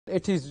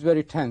It is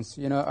very tense.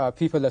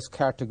 People are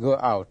scared to go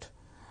out.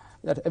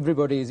 That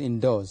everybody is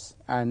indoors,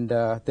 and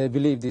they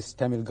believe these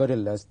Tamil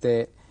guerrillas,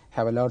 they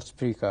have a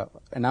loudspeaker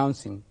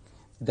announcing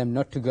them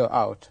not to go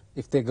out.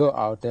 If they go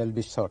out, they'll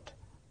be shot.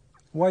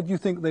 Why do you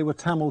think they were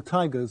Tamil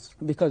tigers?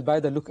 Because by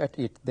the look at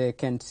it, they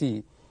can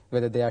see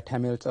whether they are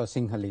Tamils or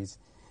Sinhalese,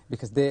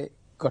 because they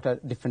got a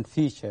different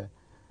feature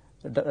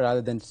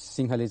rather than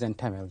Sinhalese and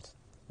Tamils.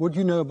 What do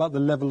you know about the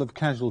level of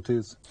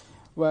casualties?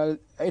 Well,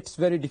 it's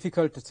very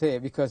difficult to say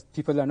because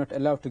people are not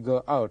allowed to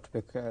go out.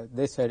 Because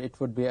they said it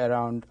would be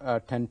around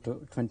 10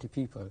 to 20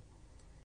 people.